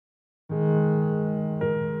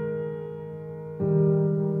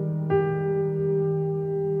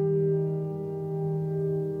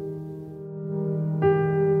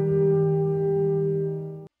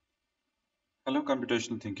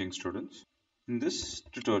computational thinking, students. In this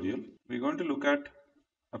tutorial, we're going to look at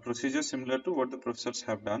a procedure similar to what the professors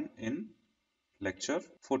have done in lecture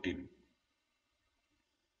 14.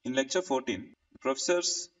 In lecture 14, the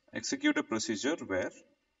professors execute a procedure where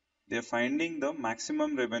they are finding the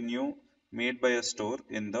maximum revenue made by a store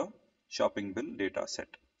in the shopping bill data set.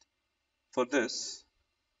 For this,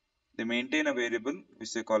 they maintain a variable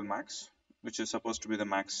which they call max, which is supposed to be the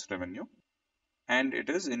max revenue, and it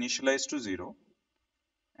is initialized to 0.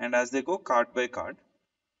 And as they go card by card,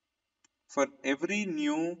 for every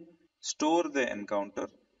new store they encounter,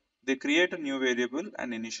 they create a new variable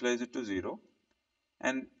and initialize it to 0,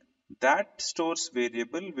 and that store's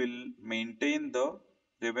variable will maintain the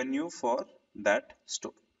revenue for that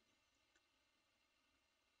store.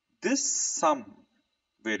 This sum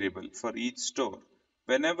variable for each store,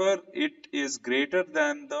 whenever it is greater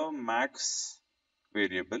than the max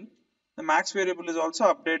variable, the max variable is also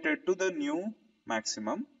updated to the new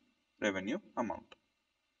maximum revenue amount.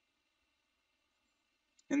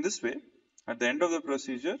 In this way, at the end of the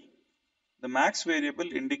procedure, the max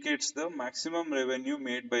variable indicates the maximum revenue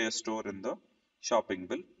made by a store in the shopping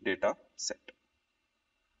bill data set.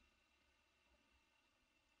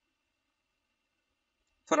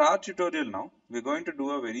 For our tutorial now, we are going to do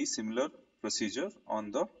a very similar procedure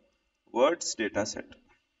on the words data set.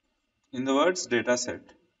 In the words data set,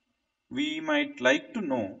 we might like to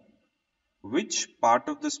know which part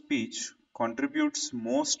of the speech contributes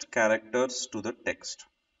most characters to the text.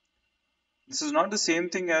 This is not the same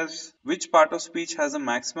thing as which part of speech has a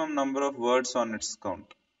maximum number of words on its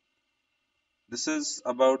count. This is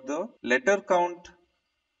about the letter count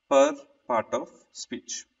per part of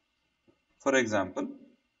speech. For example,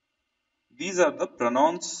 these are the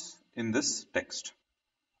pronouns in this text.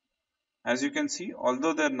 As you can see,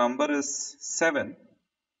 although their number is 7,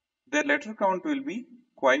 their letter count will be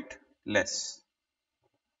quite less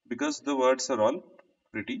because the words are all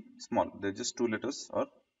pretty small. They're just 2 letters or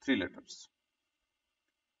 3 letters.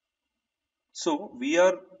 So we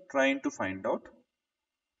are trying to find out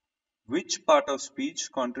which part of speech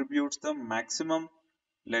contributes the maximum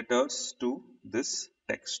letters to this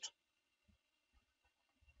text.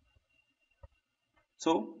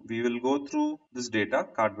 So we will go through this data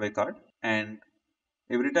card by card, and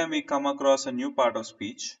every time we come across a new part of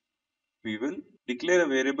speech, we will declare a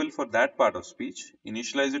variable for that part of speech,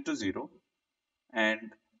 initialize it to 0, and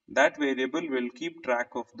that variable will keep track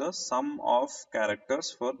of the sum of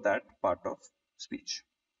characters for that part of speech.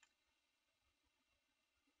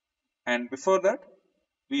 And before that,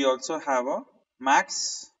 we also have a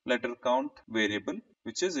max letter count variable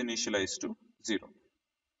which is initialized to 0.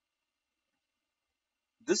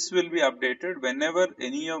 This will be updated whenever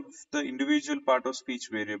any of the individual part of speech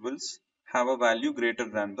variables have a value greater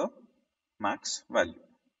than the max value.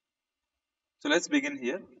 So let's begin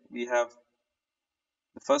here. We have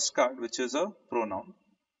the first card, which is a pronoun,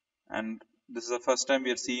 and this is the first time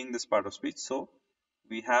we are seeing this part of speech. So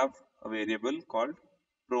we have a variable called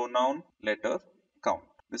pronoun letter count.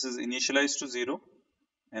 This is initialized to 0,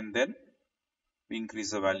 and then we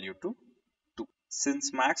increase the value to 2.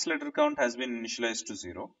 Since max letter count has been initialized to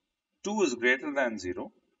 0, 2 is greater than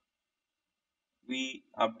 0, we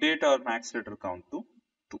update our max letter count to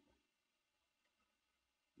 2.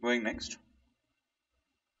 Going next,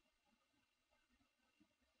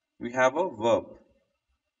 we have a verb.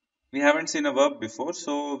 We haven't seen a verb before,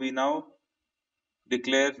 so we now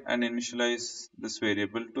declare and initialize this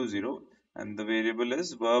variable to 0, and the variable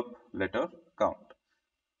is verb letter count.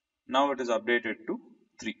 Now it is updated to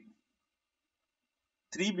 3.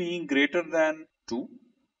 3 being greater than 2,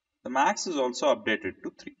 the max is also updated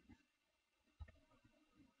to 3.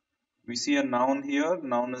 We see a noun here.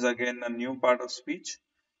 Noun is again a new part of speech.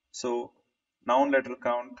 So noun letter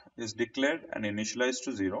count is declared and initialized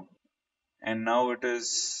to 0, and now it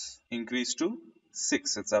is increased to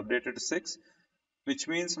 6. It's updated to 6, which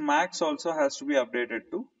means max also has to be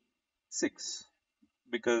updated to 6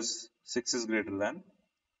 because 6 is greater than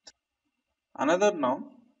 3. Another noun,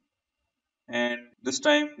 and this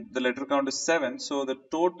time the letter count is 7, so the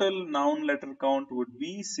total noun letter count would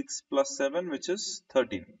be 6 plus 7, which is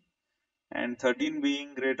 13. And 13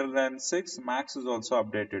 being greater than 6, max is also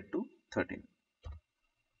updated to 13.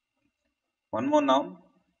 One more noun,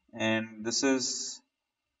 and this is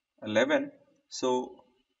 11. So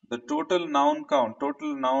the total noun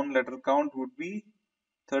letter count would be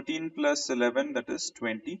 13 plus 11, that is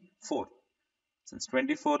 24. Since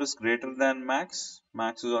 24 is greater than max,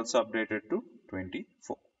 max is also updated to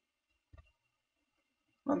 24.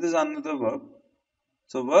 Now this is another verb.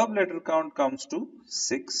 So verb letter count comes to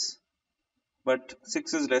 6. But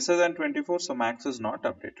 6 is lesser than 24, so max is not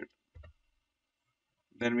updated.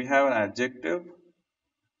 Then we have an adjective.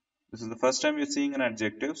 This is the first time we are seeing an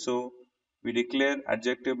adjective, so we declare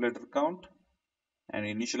adjective letter count and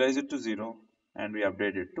initialize it to 0 and we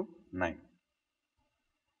update it to 9.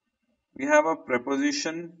 We have a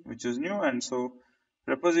preposition which is new, and so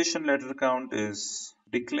preposition letter count is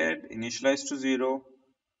declared, initialized to 0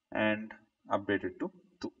 and updated to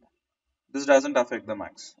 2. This doesn't affect the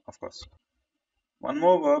max, of course. One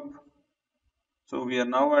more verb. So we are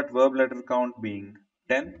now at verb letter count being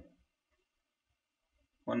 10.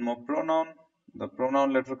 One more pronoun. The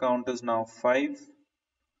pronoun letter count is now 5.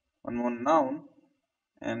 One more noun,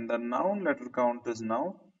 and the noun letter count is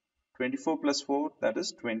now 24 plus 4, that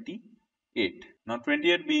is 28. Now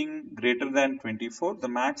 28 being greater than 24, the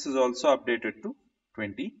max is also updated to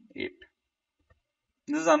 28.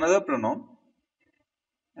 This is another pronoun,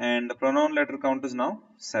 and the pronoun letter count is now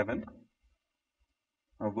 7.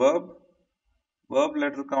 A verb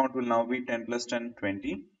letter count will now be 10 plus 10,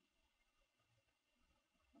 20.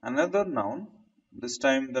 Another noun, this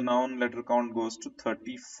time the noun letter count goes to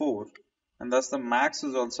 34, and thus the max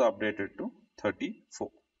is also updated to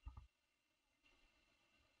 34.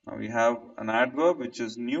 Now we have an adverb which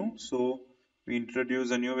is new, so we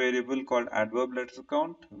introduce a new variable called adverb letter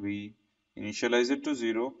count. We initialize it to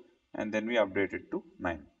 0 and then we update it to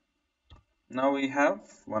 9. Now we have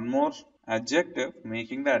one more adjective,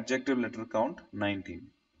 making the adjective letter count 19.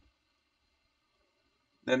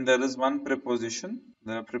 Then there is one preposition.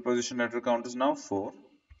 The preposition letter count is now 4.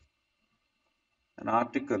 An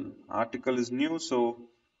article is new, so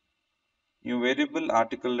new variable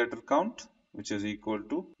article letter count, which is equal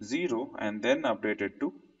to 0 and then updated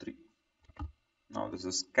to 3. Now this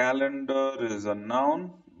is calendar is a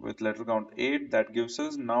noun with letter count 8, that gives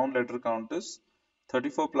us noun letter count is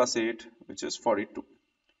 34 plus 8, which is 42.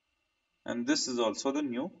 And this is also the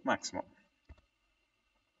new maximum.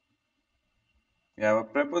 We have a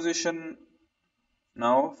preposition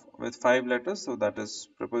now with 5 letters, so that is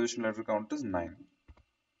preposition letter count is 9.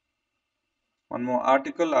 One more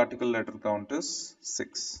article letter count is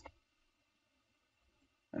 6.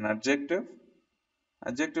 An adjective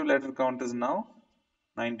letter count is now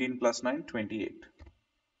 19 plus 9, 28.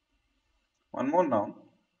 One more noun,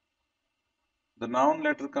 the noun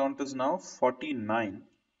letter count is now 49,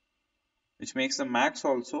 which makes the max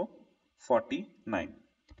also 49.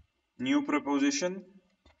 New preposition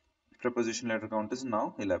letter count is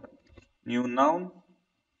now 11. New noun,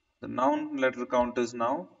 the noun letter count is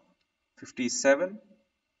now 57.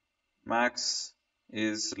 Max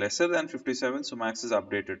is lesser than 57, so max is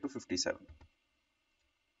updated to 57.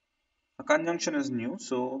 A conjunction is new,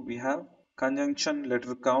 so we have conjunction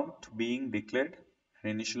letter count being declared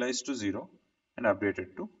and initialized to 0 and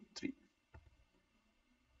updated to 3.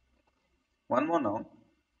 One more noun.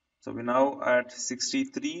 So we now at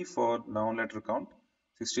 63 for noun letter count.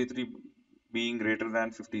 63 being greater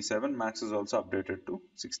than 57, max is also updated to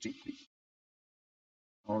 63.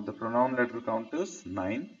 Now the pronoun letter count is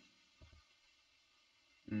 9.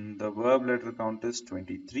 The verb letter count is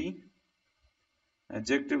 23.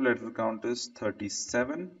 Adjective letter count is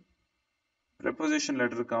 37. Preposition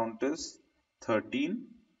letter count is 13.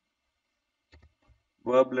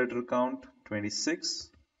 Verb letter count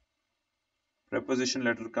 26. Preposition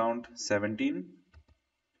letter count 17.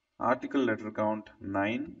 Article letter count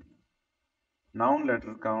 9. Noun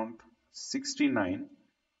letter count 69.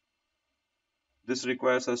 This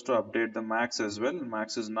requires us to update the max as well.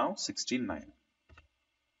 Max is now 69.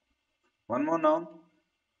 One more noun,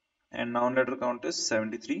 and noun letter count is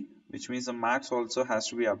 73, which means the max also has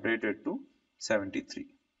to be updated to 73.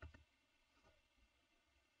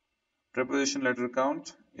 Preposition letter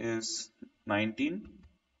count is 19.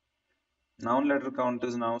 Noun letter count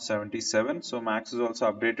is now 77, so max is also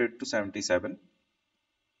updated to 77.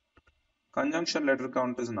 Conjunction letter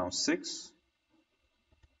count is now 6.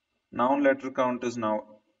 Noun letter count is now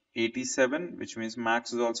 87, which means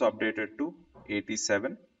max is also updated to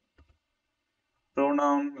 87.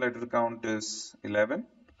 Pronoun letter count is 11.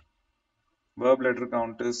 Verb letter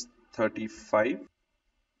count is 35.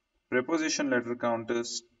 Preposition letter count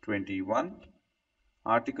is 21.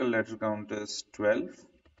 Article letter count is 12.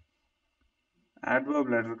 Adverb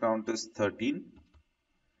letter count is 13.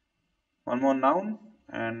 One more noun,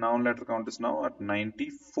 and noun letter count is now at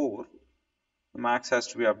 94. The max has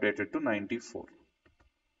to be updated to 94.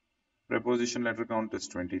 Preposition letter count is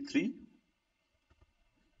 23.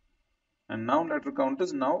 And noun letter count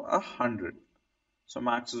is now 100. So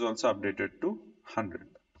max is also updated to 100.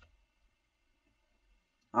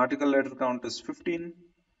 Article letter count is 15.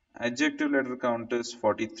 Adjective letter count is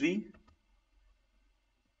 43.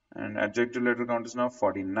 And adjective letter count is now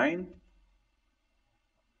 49.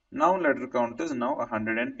 Noun letter count is now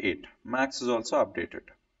 108. Max is also updated.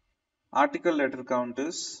 Article letter count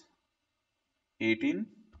is 18.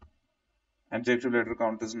 Adjective letter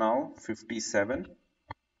count is now 57.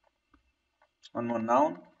 One more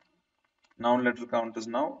noun. Noun letter count is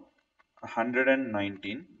now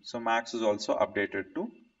 119. So max is also updated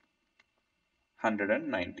to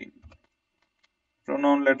 119.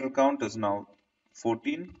 Pronoun letter count is now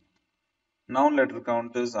 14. Noun letter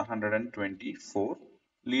count is 124,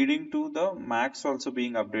 leading to the max also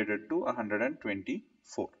being updated to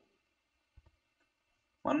 124.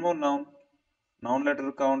 One more noun. Noun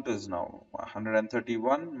letter count is now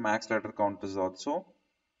 131. Max letter count is also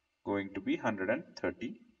going to be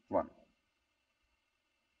 131.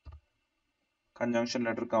 Conjunction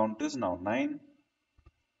letter count is now 9.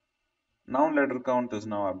 Noun letter count is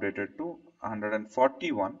now updated to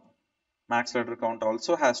 141. Max letter count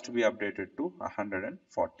also has to be updated to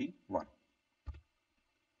 141.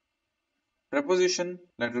 Preposition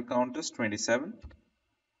letter count is 27.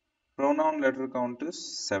 Pronoun letter count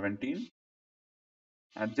is 17.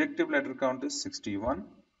 Adjective letter count is 61.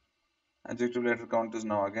 Adjective letter count is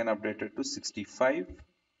now again updated to 65.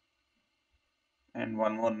 And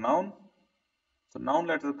one more noun. So noun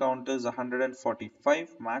letter count is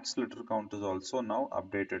 145. Max letter count is also now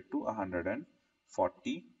updated to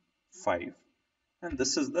 145. And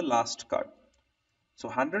this is the last card. So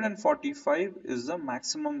 145 is the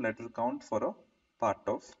maximum letter count for a part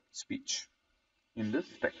of speech in this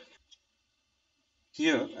text.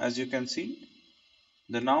 Here, as you can see,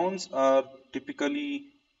 the nouns are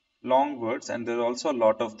typically long words and there are also a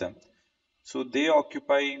lot of them. So they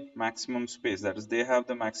occupy maximum space, that is, they have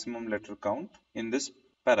the maximum letter count in this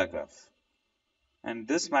paragraph. And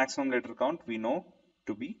this maximum letter count we know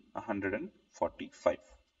to be 145.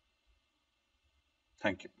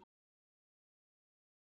 Thank you.